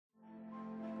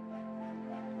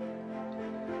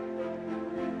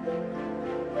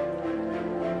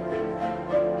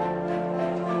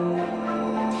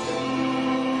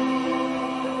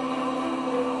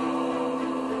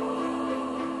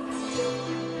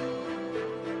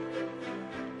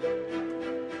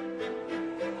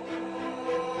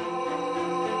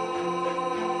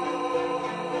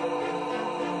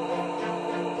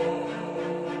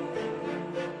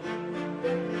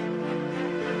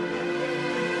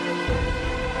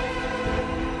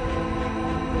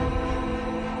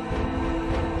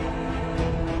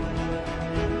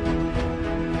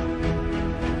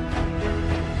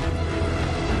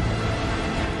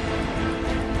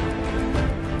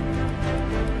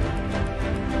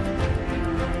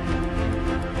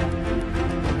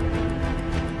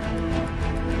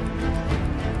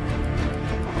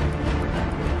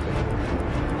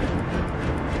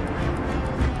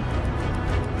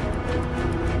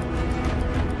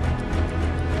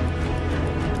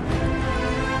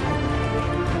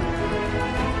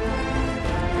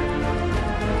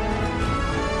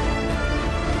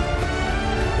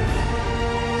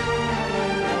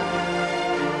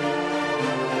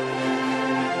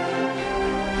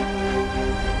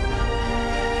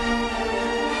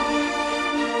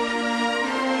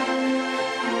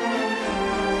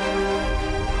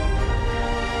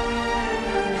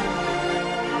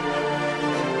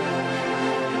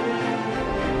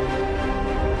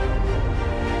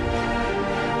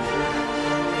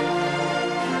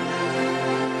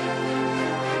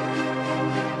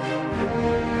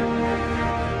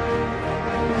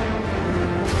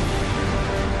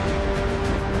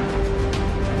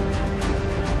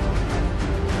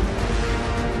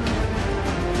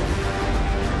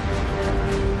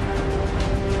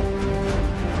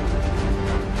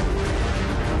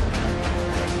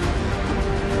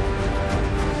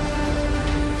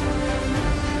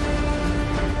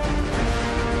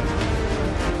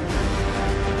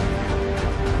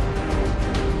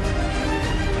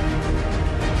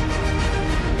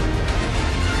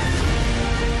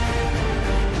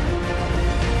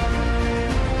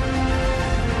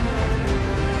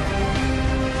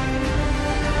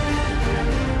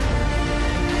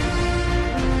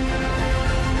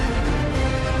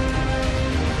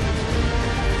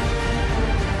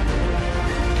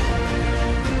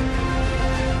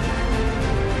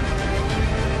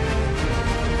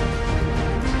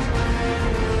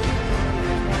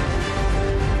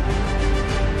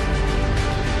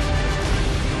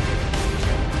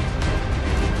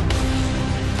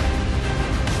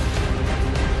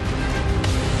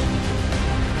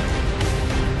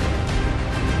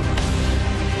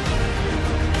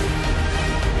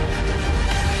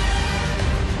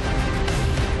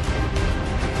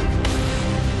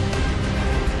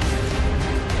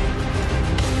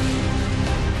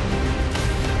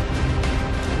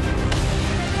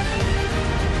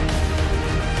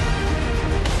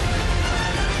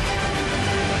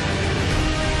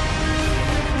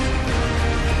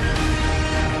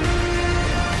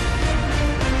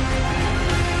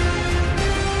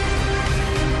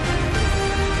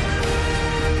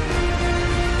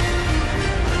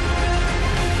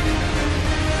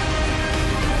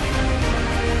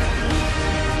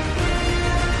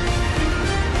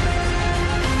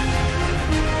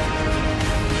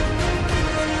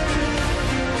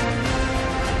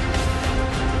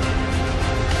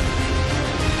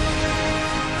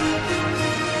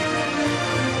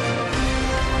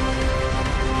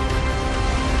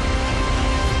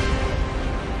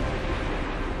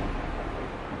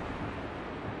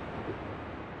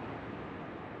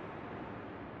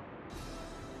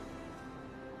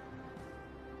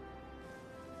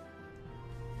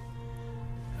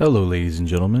Hello ladies and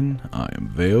gentlemen, I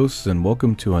am Vaos and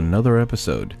welcome to another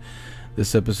episode.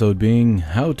 This episode being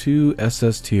how to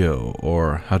SSTO,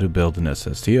 or how to build an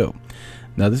SSTO.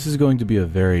 Now this is going to be a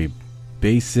very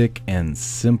basic and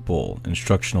simple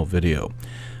instructional video.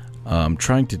 I'm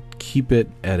trying to keep it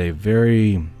at a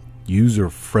very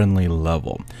user-friendly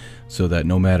level so that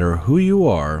no matter who you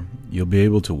are, you'll be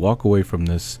able to walk away from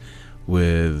this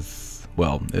with,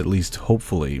 well, at least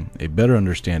hopefully, a better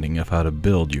understanding of how to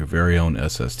build your very own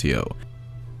SSTO.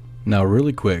 Now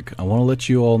really quick, I want to let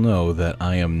you all know that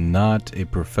I am not a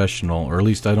professional, or at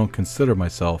least I don't consider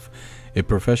myself a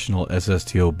professional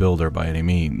SSTO builder by any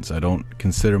means. I don't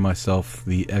consider myself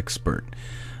the expert.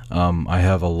 I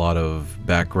have a lot of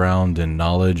background and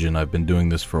knowledge, and I've been doing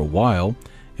this for a while,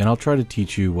 and I'll try to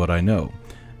teach you what I know.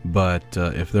 But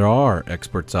if there are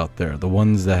experts out there, the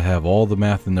ones that have all the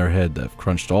math in their head, that have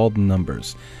crunched all the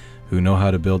numbers, who know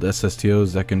how to build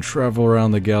SSTOs that can travel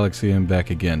around the galaxy and back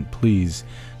again, please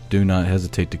do not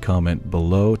hesitate to comment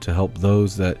below to help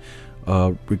those that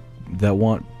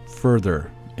want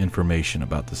further information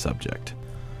about the subject.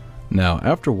 Now,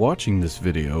 after watching this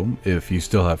video, if you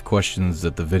still have questions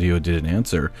that the video didn't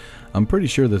answer, I'm pretty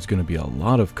sure there's going to be a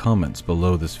lot of comments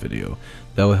below this video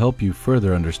that will help you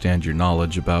further understand your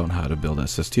knowledge about how to build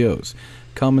SSTOs.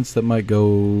 Comments that might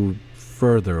go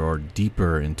further or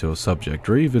deeper into a subject,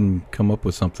 or even come up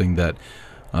with something that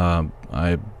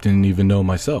I didn't even know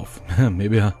myself.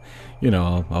 Maybe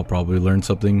I'll probably learn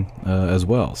something as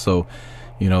well. So,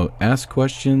 ask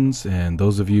questions, and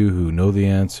those of you who know the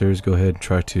answers, go ahead and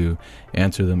try to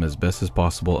answer them as best as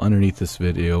possible underneath this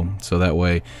video, so that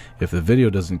way, if the video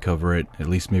doesn't cover it, at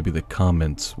least maybe the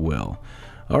comments will.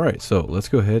 Alright, so let's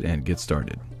go ahead and get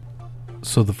started.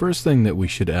 So the first thing that we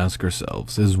should ask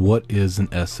ourselves is, what is an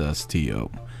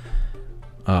SSTO?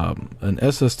 An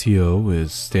SSTO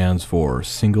stands for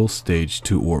Single Stage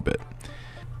to Orbit.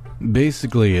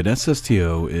 Basically, an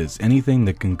SSTO is anything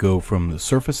that can go from the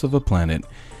surface of a planet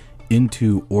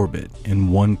into orbit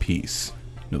in one piece.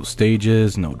 No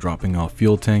stages, no dropping off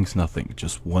fuel tanks, nothing,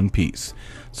 just one piece.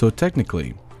 So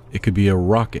technically, it could be a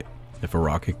rocket. If a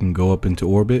rocket can go up into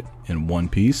orbit in one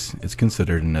piece, it's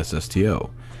considered an SSTO.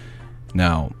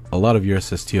 Now, a lot of your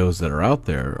SSTOs that are out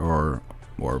there, or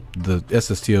the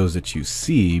SSTOs that you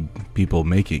see people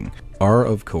making, are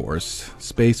of course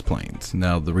space planes.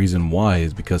 Now the reason why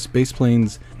is because space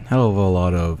planes have a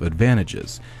lot of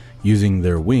advantages. Using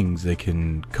their wings, they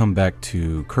can come back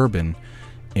to Kerbin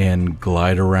and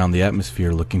glide around the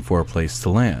atmosphere looking for a place to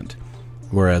land.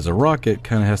 Whereas a rocket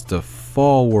kind of has to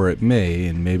fall where it may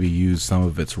and maybe use some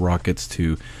of its rockets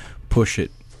to push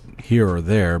it here or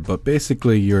there, but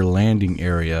basically your landing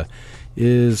area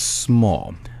is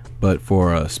small. But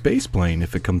for a space plane,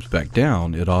 if it comes back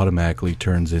down, it automatically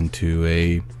turns into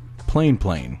a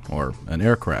plane or an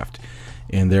aircraft,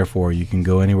 and therefore you can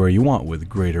go anywhere you want with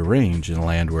greater range and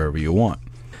land wherever you want.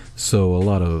 So a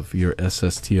lot of your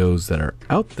SSTOs that are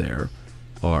out there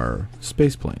are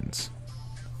space planes.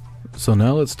 So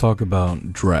now let's talk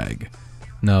about drag.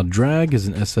 Now drag is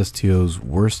an SSTO's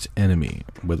worst enemy,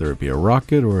 whether it be a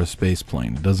rocket or a space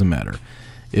plane, it doesn't matter.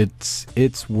 It's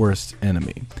its worst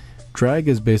enemy. Drag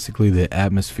is basically the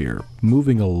atmosphere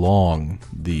moving along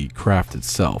the craft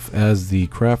itself. As the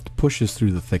craft pushes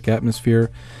through the thick atmosphere,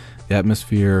 the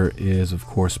atmosphere is of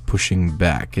course pushing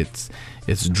back. It's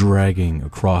dragging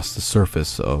across the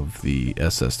surface of the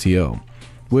SSTO,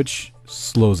 which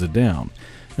slows it down.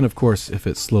 And of course, if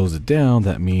it slows it down,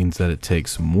 that means that it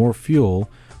takes more fuel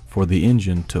for the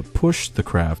engine to push the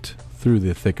craft through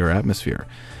the thicker atmosphere.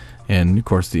 And of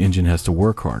course the engine has to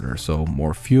work harder, so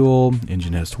more fuel,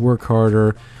 engine has to work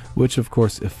harder, which of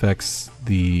course affects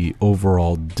the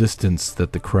overall distance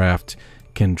that the craft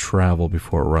can travel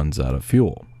before it runs out of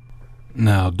fuel.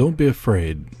 Now don't be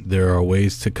afraid, there are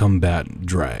ways to combat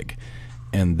drag,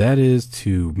 and that is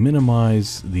to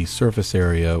minimize the surface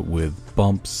area with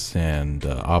bumps and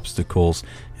obstacles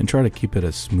and try to keep it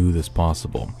as smooth as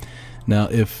possible. Now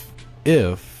if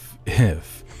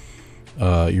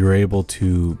you're able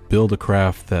to build a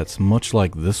craft that's much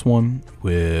like this one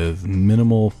with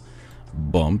minimal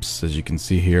bumps, as you can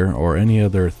see here, or any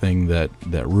other thing that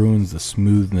ruins the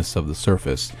smoothness of the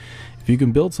surface. If you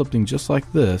can build something just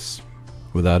like this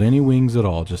without any wings at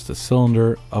all, just a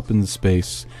cylinder up in the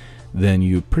space, then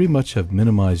you pretty much have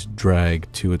minimized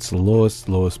drag to its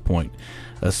lowest point.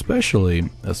 Especially,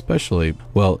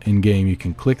 well, in game you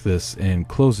can click this and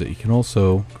close it. You can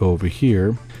also go over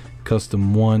here,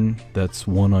 custom one, that's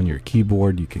one on your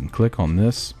keyboard. You can click on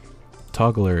this,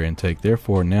 toggle area intake.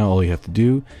 Therefore now all you have to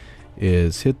do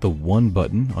is hit the one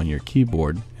button on your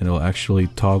keyboard and it'll actually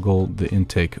toggle the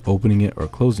intake, opening it or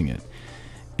closing it.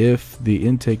 if the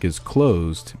intake is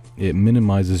closed, it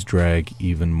minimizes drag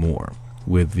even more.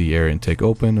 With the air intake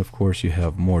open, of course, you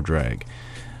have more drag.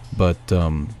 But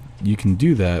you can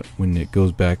do that when it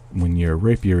goes back, when your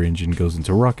Rapier engine goes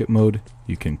into rocket mode.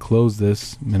 You can close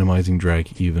this, minimizing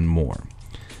drag even more.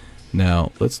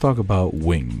 Now, let's talk about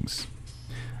wings.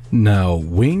 Now,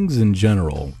 wings in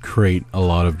general create a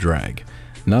lot of drag.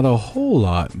 Not a whole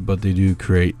lot, but they do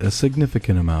create a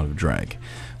significant amount of drag.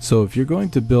 So if you're going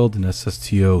to build an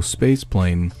SSTO space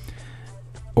plane,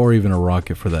 or even a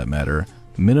rocket for that matter,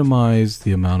 minimize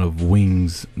the amount of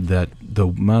wings, the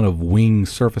amount of wing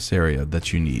surface area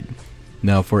that you need.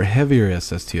 Now for heavier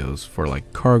SSTOs, for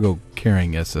like cargo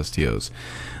carrying SSTOs,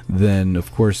 then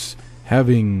of course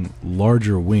having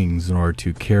larger wings in order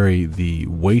to carry the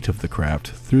weight of the craft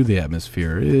through the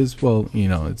atmosphere is, well, you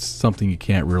know, it's something you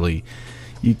can't really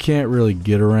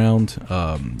get around.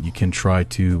 You can try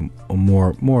to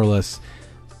more or less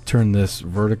turn this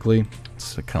vertically.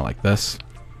 It's kind of like this,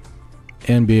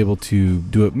 and be able to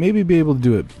do it, maybe be able to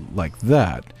do it like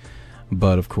that.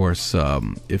 But of course,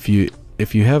 if you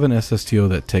have an SSTO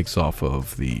that takes off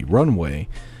of the runway,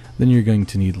 then you're going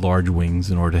to need large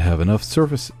wings in order to have enough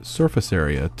surface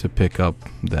area to pick up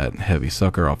that heavy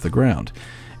sucker off the ground.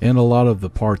 And a lot of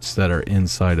the parts that are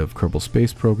inside of Kerbal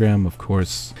Space Program, of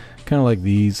course, kind of like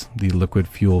these, the liquid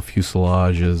fuel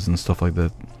fuselages and stuff like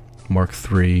that, Mark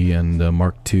III and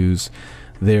Mark IIs,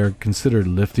 they're considered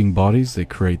lifting bodies. They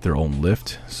create their own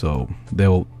lift, so they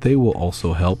will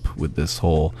also help with this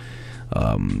whole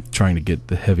trying to get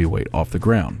the heavy weight off the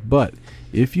ground. But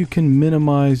if you can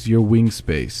minimize your wing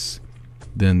space,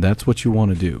 then that's what you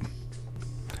want to do.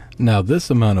 Now this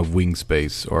amount of wing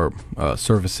space or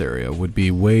surface area would be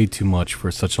way too much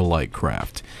for such a light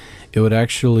craft. It would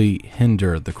actually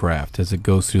hinder the craft as it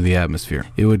goes through the atmosphere.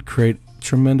 It would create a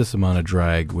tremendous amount of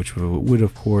drag, which would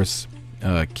of course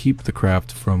keep the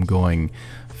craft from going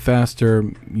faster,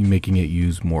 making it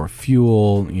use more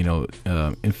fuel, you know,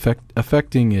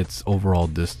 affecting its overall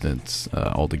distance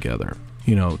altogether.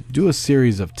 You know, do a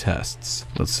series of tests.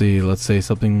 Let's say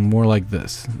something more like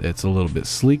this. It's a little bit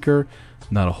sleeker,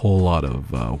 not a whole lot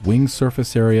of wing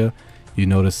surface area. You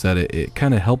notice that it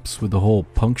kind of helps with the whole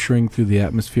puncturing through the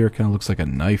atmosphere. Kind of looks like a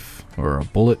knife or a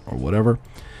bullet or whatever,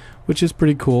 which is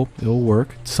pretty cool. It'll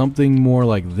work. Something more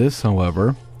like this,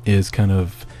 however, is kind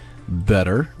of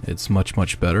better. It's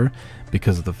much better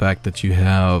because of the fact that you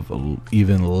have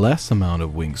even less amount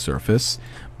of wing surface,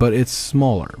 but it's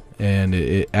smaller and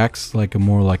it acts like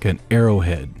more like an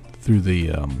arrowhead through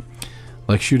the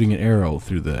like shooting an arrow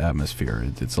through the atmosphere.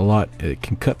 It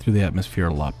can cut through the atmosphere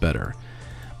a lot better.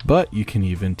 But you can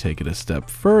even take it a step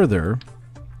further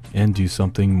and do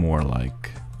something more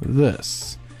like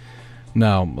this.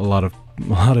 Now, a lot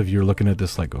of you are looking at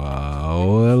this like,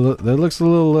 wow, that looks a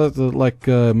little like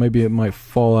maybe it might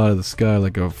fall out of the sky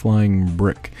like a flying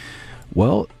brick.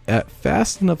 Well, at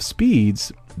fast enough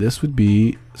speeds, this would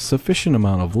be sufficient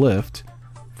amount of lift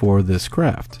for this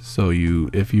craft. So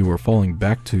if you were falling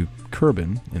back to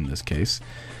Kerbin in this case,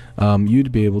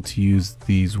 you'd be able to use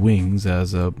these wings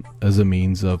as a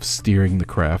means of steering the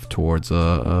craft towards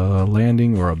a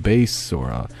landing or a base or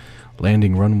a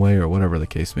landing runway or whatever the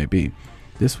case may be.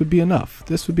 This would be enough.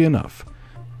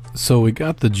 So we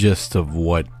got the gist of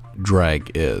what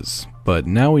drag is, but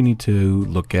now we need to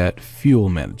look at fuel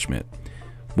management.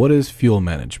 What is fuel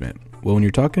management? Well, when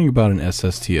you're talking about an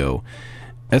SSTO,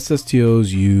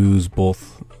 SSTOs use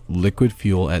both liquid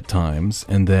fuel at times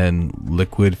and then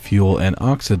liquid fuel and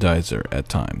oxidizer at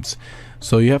times.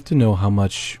 So you have to know how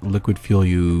much liquid fuel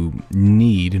you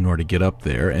need in order to get up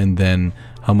there, and then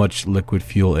how much liquid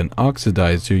fuel and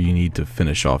oxidizer you need to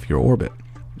finish off your orbit.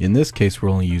 In this case, we're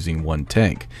only using one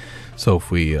tank. So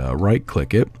if we right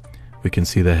click it, we can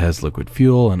see that it has liquid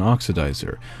fuel and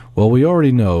oxidizer. Well, we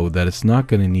already know that it's not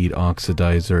going to need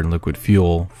oxidizer and liquid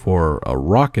fuel for a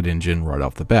rocket engine right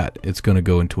off the bat. It's going to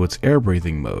go into its air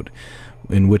breathing mode,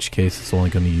 in which case it's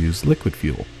only going to use liquid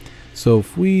fuel. So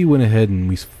if we went ahead and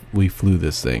we flew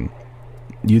this thing,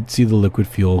 you'd see the liquid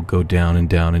fuel go down and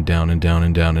down and down and down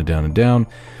and down and down and down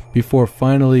before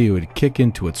finally it would kick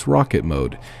into its rocket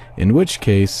mode, in which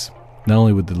case not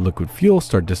only would the liquid fuel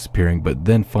start disappearing, but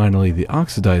then finally the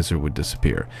oxidizer would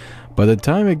disappear. By the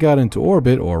time it got into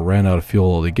orbit or ran out of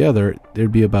fuel altogether,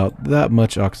 there'd be about that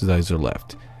much oxidizer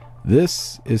left.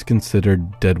 This is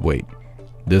considered dead weight.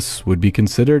 This would be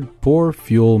considered poor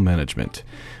fuel management,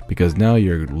 because now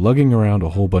you're lugging around a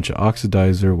whole bunch of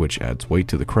oxidizer, which adds weight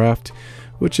to the craft,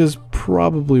 which is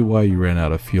probably why you ran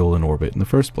out of fuel in orbit in the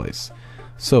first place.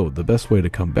 So the best way to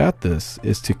combat this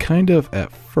is to kind of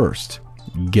at first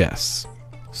guess.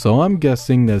 So I'm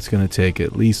guessing that it's going to take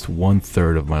at least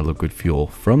 1/3 of my liquid fuel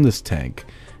from this tank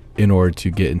in order to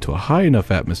get into a high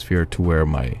enough atmosphere to where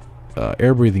my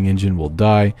air-breathing engine will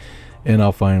die, and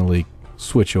I'll finally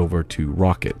switch over to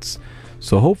rockets.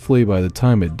 So hopefully by the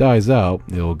time it dies out,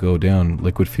 it'll go down,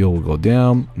 liquid fuel will go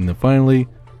down, and then finally,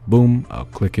 boom, I'll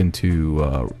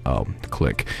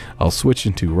switch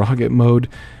into rocket mode,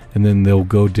 and then they'll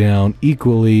go down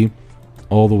equally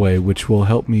all the way, which will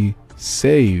help me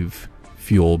save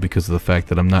fuel because of the fact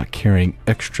that I'm not carrying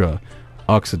extra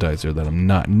oxidizer that I'm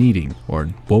not needing or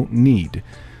won't need.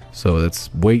 So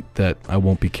that's weight that I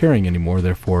won't be carrying anymore,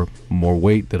 therefore more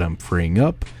weight that I'm freeing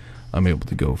up. I'm able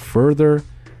to go further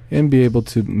and be able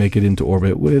to make it into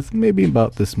orbit with maybe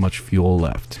about this much fuel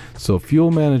left. So fuel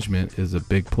management is a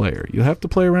big player. You have to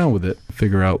play around with it,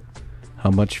 figure out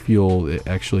how much fuel it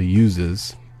actually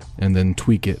uses, and then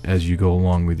tweak it as you go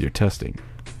along with your testing.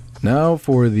 Now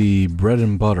for the bread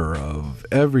and butter of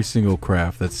every single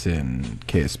craft that's in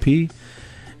KSP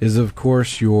is of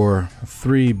course your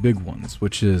three big ones,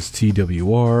 which is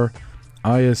TWR,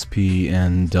 ISP,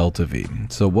 and Delta V.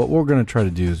 So what we're going to try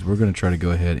to do is we're going to try to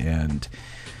go ahead and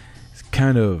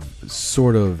kind of,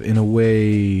 sort of, in a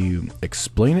way,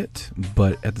 explain it,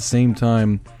 but at the same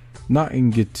time, not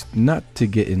to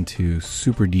get into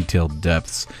super detailed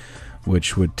depths,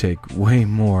 which would take way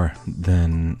more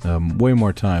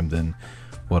time than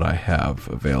what I have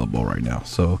available right now.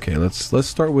 So okay, let's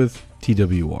start with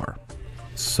TWR.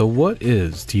 So what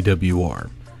is TWR?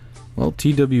 Well,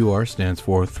 TWR stands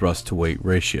for thrust to weight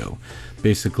ratio.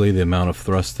 Basically the amount of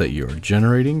thrust that you're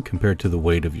generating compared to the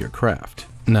weight of your craft.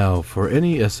 Now, for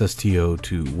any SSTO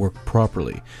to work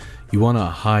properly, you want a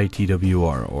high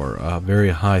TWR, or a very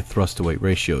high thrust to weight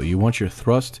ratio. You want your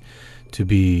thrust to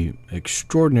be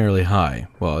extraordinarily high,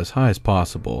 well, as high as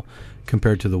possible,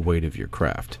 compared to the weight of your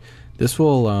craft. This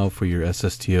will allow for your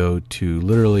SSTO to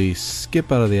literally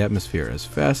skip out of the atmosphere as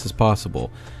fast as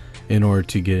possible in order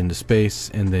to get into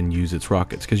space and then use its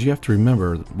rockets. Because you have to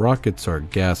remember, rockets are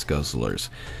gas guzzlers.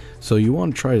 So you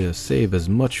want to try to save as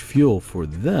much fuel for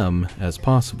them as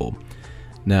possible.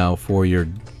 Now for your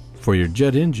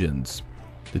jet engines,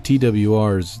 the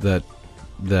TWRs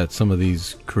that some of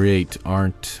these create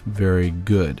aren't very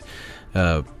good.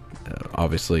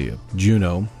 Obviously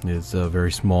Juno is a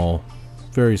very small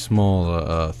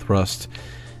thrust.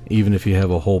 Even if you have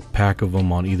a whole pack of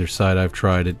them on either side, I've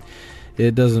tried it,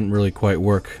 it doesn't really quite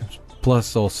work.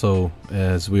 Plus also,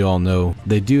 as we all know,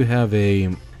 they do have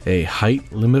a height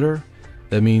limiter.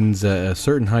 That means at a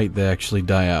certain height they actually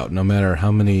die out. No matter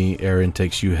how many air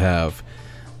intakes you have,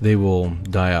 they will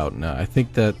die out. Now I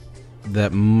think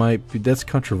that's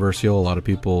controversial. A lot of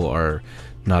people are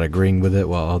not agreeing with it,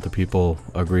 while other people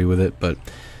agree with it, but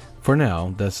for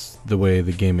now that's the way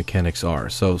the game mechanics are.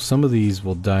 So some of these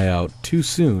will die out too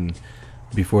soon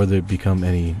before they become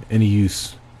any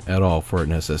use at all for an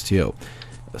SSTO,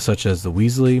 such as the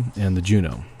Weasley and the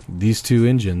Juno. These two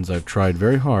engines I've tried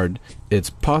very hard.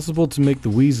 It's possible to make the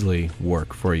Weasley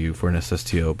work for you for an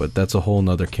SSTO, but that's a whole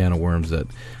nother can of worms that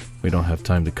we don't have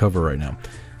time to cover right now.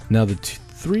 Now the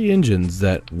three engines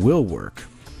that will work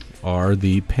are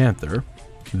the Panther,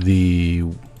 the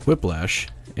Whiplash,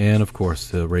 and of course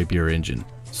the Rapier engine.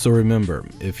 So remember,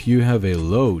 if you have a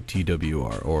low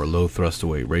TWR or low thrust to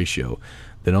weight ratio,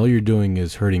 then all you're doing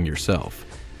is hurting yourself.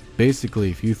 Basically,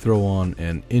 if you throw on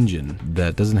an engine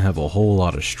that doesn't have a whole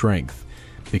lot of strength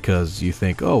because you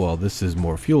think, oh well, this is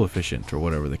more fuel efficient or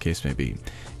whatever the case may be,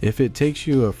 if it takes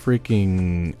you a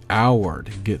freaking hour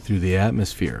to get through the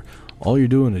atmosphere, all you're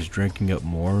doing is drinking up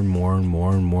more and more and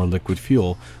more and more liquid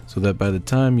fuel, so that by the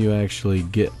time you actually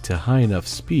get to high enough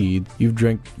speed, you've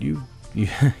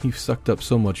sucked up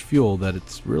so much fuel that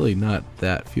it's really not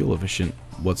that fuel efficient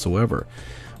whatsoever.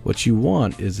 What you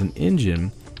want is an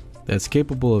engine that's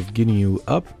capable of getting you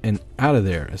up and out of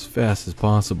there as fast as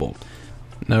possible.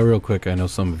 Now real quick, I know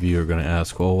some of you are going to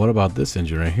ask, well, what about this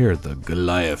engine right here, the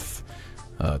Goliath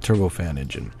turbofan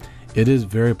engine? It is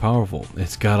very powerful.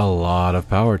 It's got a lot of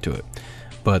power to it,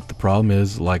 but the problem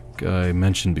is, like I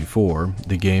mentioned before,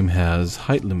 the game has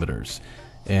height limiters,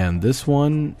 and this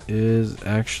one is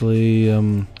actually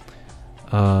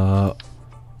I'd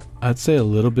say a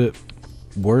little bit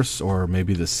worse, or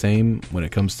maybe the same when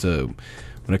it comes to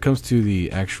the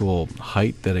actual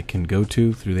height that it can go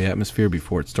to through the atmosphere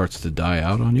before it starts to die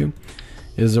out on you,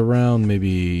 is around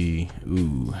maybe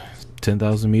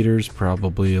 10,000 meters,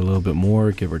 probably a little bit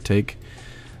more, give or take.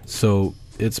 So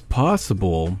it's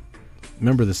possible.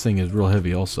 Remember, this thing is real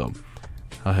heavy also.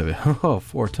 How heavy? Oh,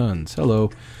 4 tons.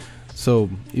 Hello. So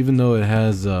even though it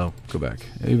has even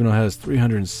though it has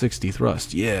 360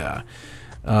 thrust, yeah,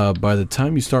 by the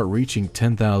time you start reaching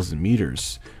 10,000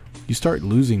 meters, you start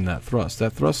losing that thrust.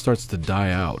 That thrust starts to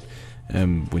die out,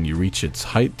 and when you reach its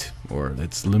height, or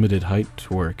its limited height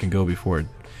where it can go before it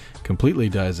completely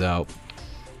dies out,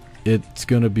 it's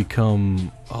going to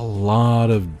become a lot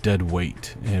of dead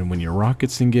weight, and when your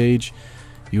rockets engage,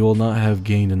 you will not have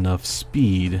gained enough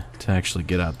speed to actually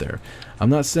get out there. I'm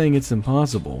not saying it's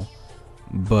impossible,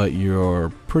 but you're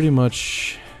pretty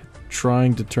much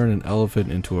trying to turn an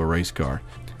elephant into a race car.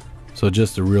 So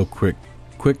just a real quick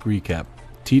recap.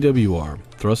 TWR,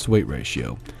 thrust weight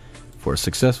ratio, for a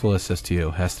successful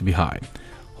SSTO has to be high.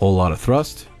 Whole lot of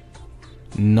thrust,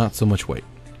 not so much weight.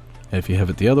 And if you have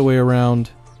it the other way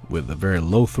around, with a very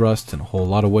low thrust and a whole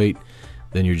lot of weight,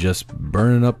 then you're just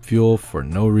burning up fuel for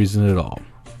no reason at all.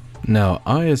 Now,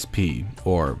 ISP,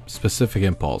 or specific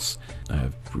impulse, I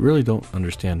really don't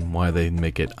understand why they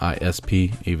make it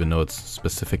ISP, even though it's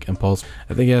specific impulse.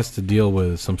 I think it has to deal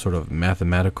with some sort of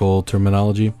mathematical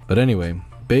terminology. But anyway,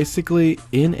 basically,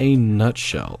 in a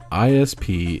nutshell,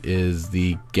 ISP is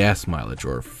the gas mileage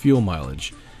or fuel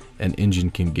mileage an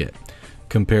engine can get,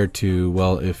 compared to,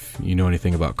 well, if you know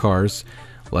anything about cars,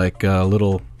 like a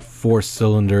little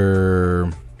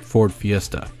 4-cylinder Ford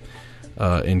Fiesta.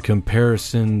 In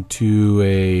comparison to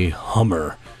a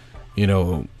Hummer, you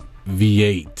know,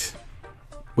 V8,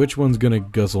 which one's going to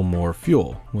guzzle more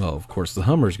fuel? Well, of course the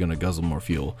Hummer's going to guzzle more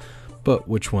fuel, but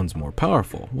which one's more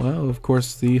powerful? Well, of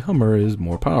course the Hummer is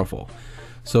more powerful.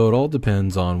 So it all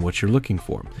depends on what you're looking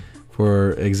for.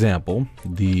 For example,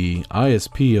 the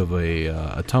ISP of a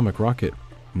atomic rocket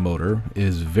motor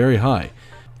is very high.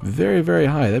 Very, very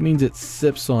high. That means it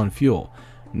sips on fuel.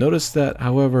 Notice that,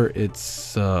 however,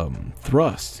 its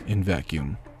thrust in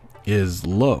vacuum is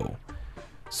low.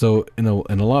 So in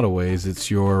a lot of ways, it's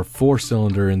your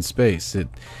 4-cylinder in space.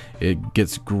 It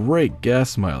gets great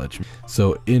gas mileage.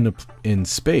 So in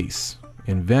space,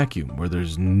 in vacuum, where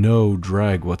there's no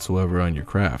drag whatsoever on your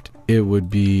craft, it would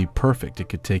be perfect. It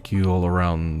could take you all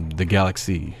around the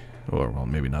galaxy, or well,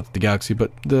 maybe not the galaxy,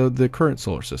 but the current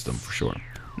solar system for sure.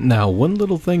 Now, one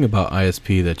little thing about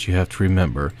ISP that you have to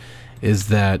remember is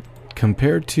that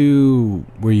compared to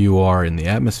where you are in the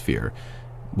atmosphere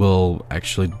will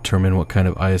actually determine what kind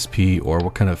of ISP or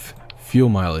what kind of fuel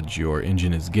mileage your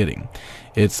engine is getting.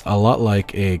 It's a lot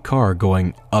like a car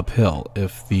going uphill.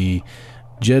 If the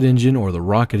jet engine or the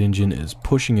rocket engine is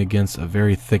pushing against a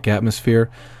very thick atmosphere,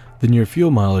 then your fuel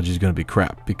mileage is going to be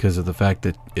crap because of the fact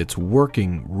that it's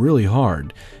working really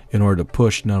hard in order to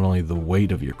push not only the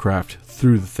weight of your craft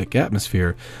through the thick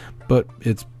atmosphere, but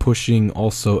it's pushing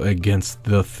also against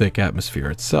the thick atmosphere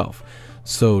itself.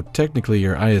 So technically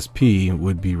your ISP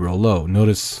would be real low.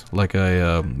 Notice, like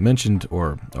I mentioned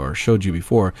or showed you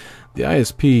before, the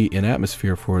ISP in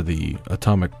atmosphere for the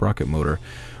atomic rocket motor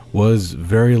was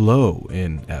very low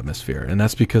in atmosphere, and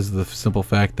that's because of the simple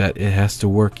fact that it has to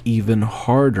work even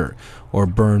harder or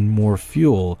burn more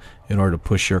fuel in order to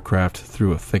push your craft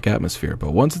through a thick atmosphere.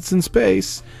 But once it's in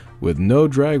space with no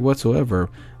drag whatsoever,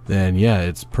 then yeah,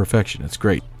 it's perfection. It's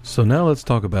great. So now let's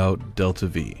talk about delta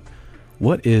V.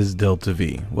 What is delta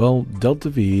V? Well, delta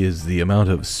V is the amount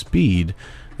of speed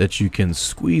that you can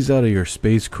squeeze out of your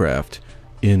spacecraft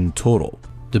in total.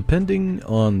 Depending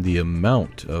on the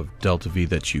amount of delta V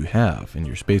that you have in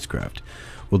your spacecraft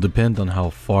will depend on how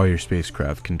far your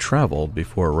spacecraft can travel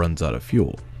before it runs out of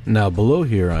fuel. Now below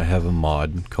here I have a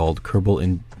mod called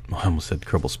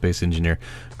Kerbal Space Engineer,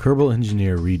 Kerbal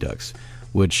Engineer Redux,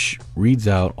 which reads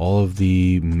out all of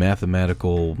the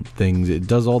mathematical things. It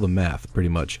does all the math pretty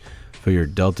much for your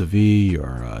delta V,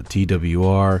 your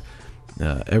TWR,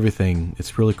 everything.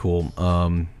 It's really cool.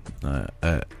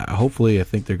 Hopefully, I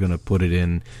think they're going to put it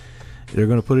in. They're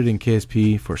going to put it in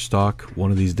KSP for stock one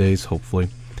of these days, hopefully.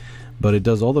 But it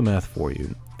does all the math for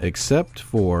you, except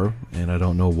for, and I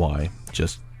don't know why,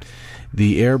 just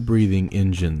the air-breathing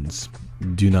engines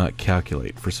do not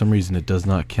calculate. For some reason, it does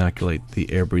not calculate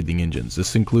the air-breathing engines.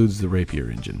 This includes the Rapier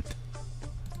engine.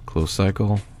 Close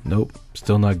cycle. Nope.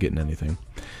 Still not getting anything.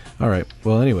 Alright.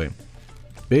 Well, anyway.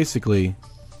 Basically,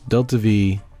 delta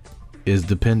V is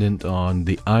dependent on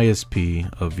the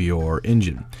ISP of your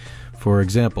engine. For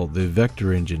example, the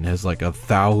Vector engine has like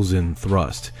 1,000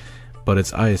 thrust, but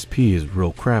its ISP is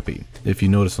real crappy. If you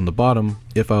notice on the bottom,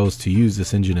 if I was to use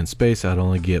this engine in space, I'd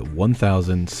only get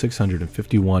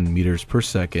 1,651 meters per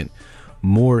second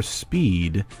more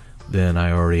speed than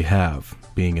I already have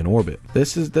being in orbit.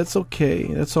 That's okay.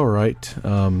 That's all right.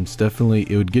 It's definitely,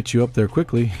 it would get you up there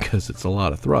quickly because it's a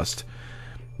lot of thrust.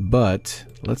 But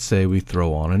let's say we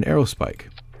throw on an aerospike,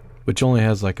 which only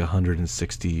has like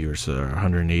 160 or so, or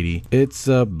 180. It's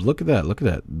look at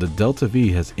that. The delta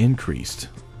V has increased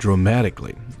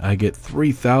dramatically. I get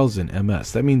 3,000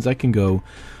 ms. That means I can go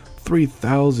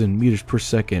 3,000 meters per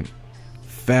second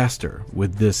faster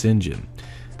with this engine.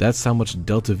 That's how much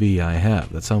delta V I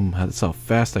have. That's how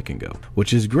fast I can go,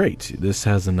 which is great. This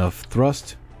has enough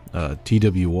thrust,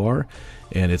 TWR,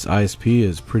 and its ISP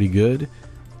is pretty good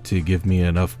to give me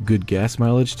enough good gas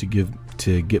mileage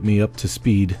to get me up to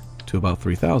speed to about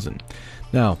 3,000.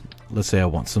 Now, let's say I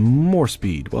want some more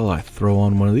speed. Well, I throw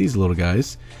on one of these little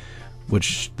guys,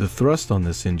 which the thrust on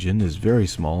this engine is very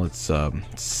small. It's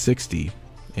 60,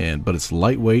 but it's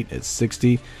lightweight at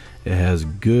 60. It has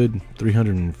good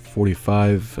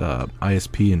 345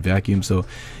 ISP and vacuum, so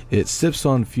it sips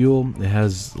on fuel. It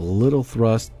has little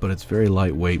thrust, but it's very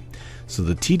lightweight. So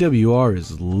the TWR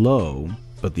is low,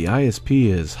 but the ISP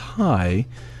is high,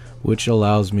 which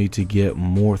allows me to get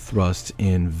more thrust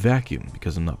in vacuum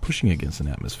because I'm not pushing against an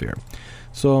atmosphere.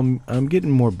 So I'm getting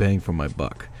more bang for my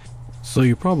buck. So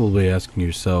you're probably asking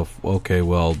yourself, okay,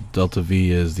 well, delta V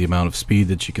is the amount of speed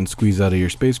that you can squeeze out of your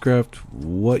spacecraft.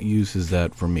 What use is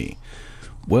that for me?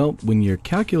 Well, when you're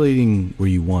calculating where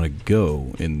you want to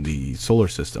go in the solar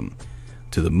system,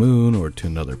 to the moon or to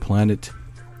another planet,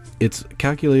 it's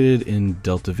calculated in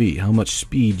delta V, how much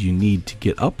speed you need to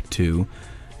get up to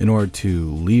in order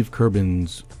to leave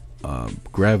Kerbin's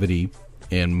gravity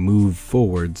and move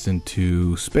forwards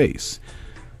into space.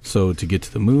 So to get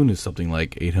to the moon is something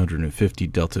like 850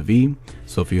 delta V.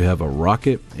 So if you have a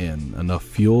rocket and enough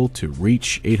fuel to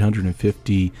reach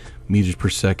 850 meters per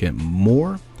second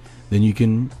more, then you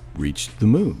can reach the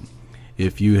moon.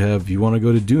 If you want to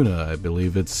go to Duna, I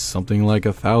believe it's something like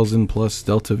 1,000 plus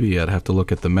delta V. I'd have to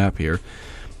look at the map here,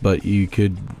 but you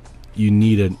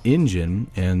need an engine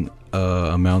and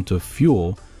amount of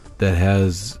fuel that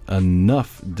has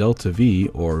enough delta V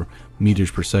or meters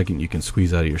per second you can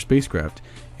squeeze out of your spacecraft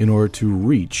in order to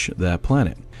reach that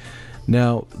planet.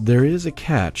 Now, there is a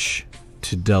catch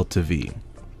to delta V.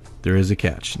 There is a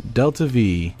catch. Delta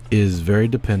V is very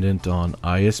dependent on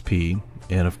ISP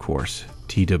and, of course,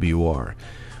 TWR,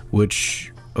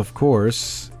 which, of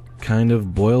course, kind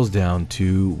of boils down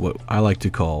to what I like to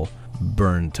call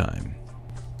burn time.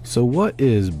 So what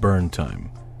is burn time?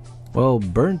 Well,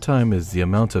 burn time is the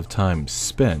amount of time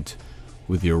spent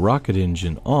with your rocket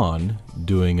engine on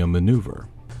doing a maneuver.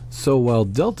 So while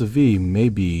delta V may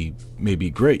be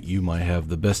great, you might have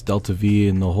the best delta V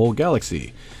in the whole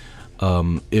galaxy.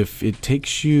 If it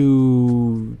takes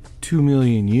you 2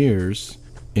 million years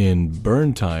in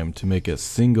burn time to make a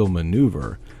single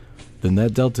maneuver, then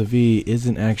that delta V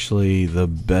isn't actually the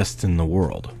best in the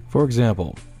world. For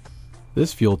example,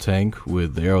 this fuel tank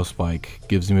with the aerospike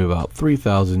gives me about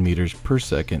 3,000 meters per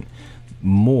second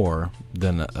more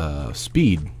than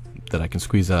speed that I can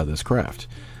squeeze out of this craft.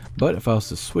 But if I was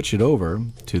to switch it over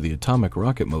to the atomic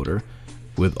rocket motor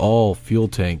with all liquid fuel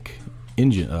tank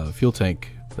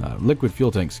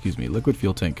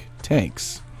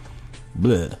tanks,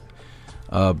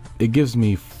 it gives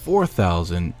me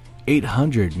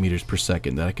 4,800 meters per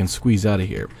second that I can squeeze out of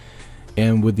here.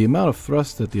 And with the amount of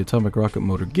thrust that the atomic rocket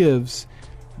motor gives,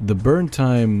 the burn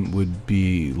time would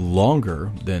be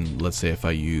longer than, let's say, if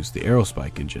I use the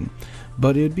aerospike engine,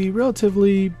 but it'd be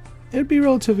relatively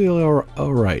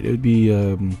alright. It would be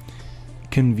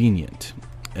convenient.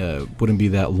 Wouldn't be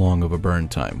that long of a burn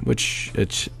time, which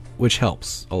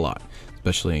helps a lot,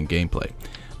 especially in gameplay.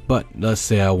 But let's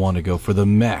say I want to go for the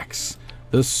max,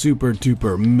 the super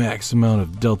duper max amount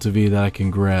of delta V that I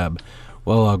can grab.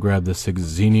 Well, I'll grab this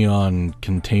Xenon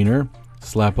container,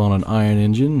 slap on an ion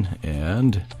engine,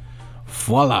 and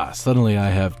voila! Suddenly I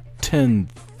have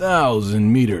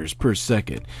 10,000 meters per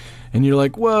second. And you're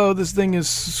like, whoa, this thing is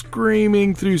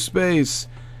screaming through space.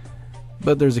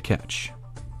 But there's a catch.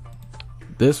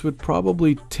 This would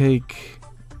probably take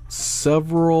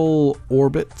several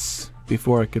orbits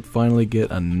before I could finally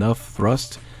get enough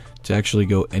thrust to actually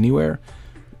go anywhere,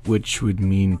 which would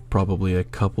mean probably a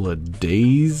couple of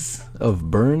days of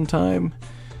burn time.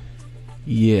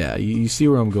 Yeah, you see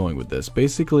where I'm going with this.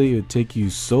 Basically, it would take you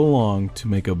so long to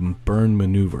make a burn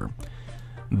maneuver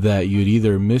that you'd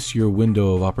either miss your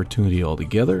window of opportunity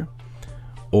altogether,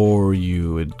 or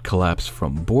you would collapse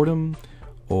from boredom,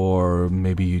 or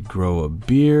maybe you'd grow a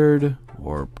beard,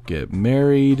 or get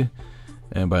married,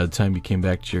 and by the time you came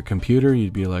back to your computer,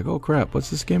 you'd be like, oh crap, what's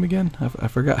this game again? I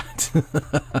forgot.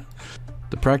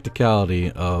 The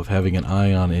practicality of having an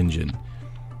ion engine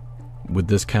with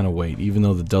this kind of weight, even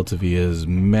though the delta V is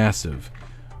massive,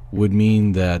 would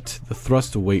mean that the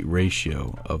thrust to weight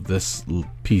ratio of this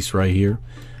piece right here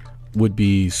would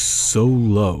be so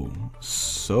low,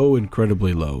 so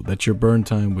incredibly low, that your burn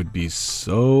time would be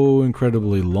so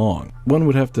incredibly long. One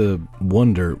would have to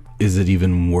wonder, is it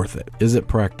even worth it? Is it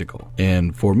practical?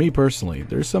 And for me personally,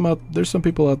 there's some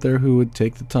people out there who would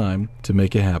take the time to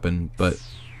make it happen, but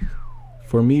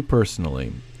for me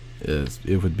personally,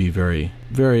 it would be very,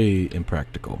 very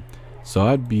impractical. So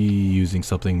I'd be using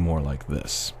something more like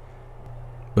this.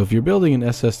 But if you're building an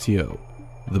SSTO,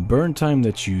 the burn time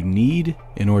that you need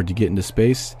in order to get into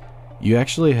space, you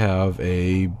actually have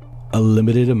a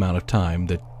limited amount of time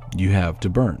that you have to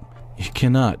burn. You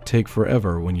cannot take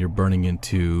forever when you're burning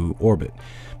into orbit,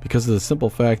 because of the simple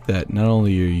fact that not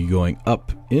only are you going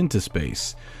up into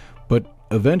space, but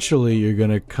eventually you're going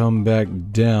to come back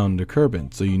down to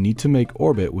Kerbin. So you need to make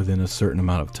orbit within a certain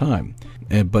amount of time.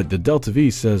 But the Delta V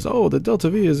says, oh, the Delta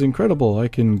V is incredible. I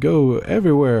can go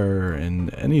everywhere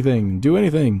and anything, do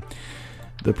anything.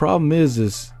 The problem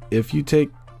is if you take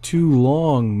too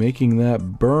long making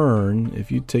that burn, if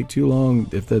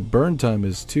that burn time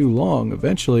is too long,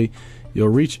 eventually you'll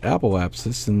reach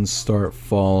apoapsis and start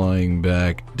falling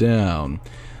back down.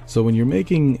 So when you're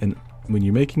making an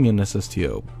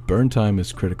SSTO, burn time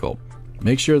is critical.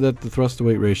 Make sure that the thrust to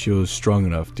weight ratio is strong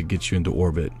enough to get you into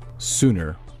orbit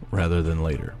sooner rather than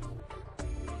later.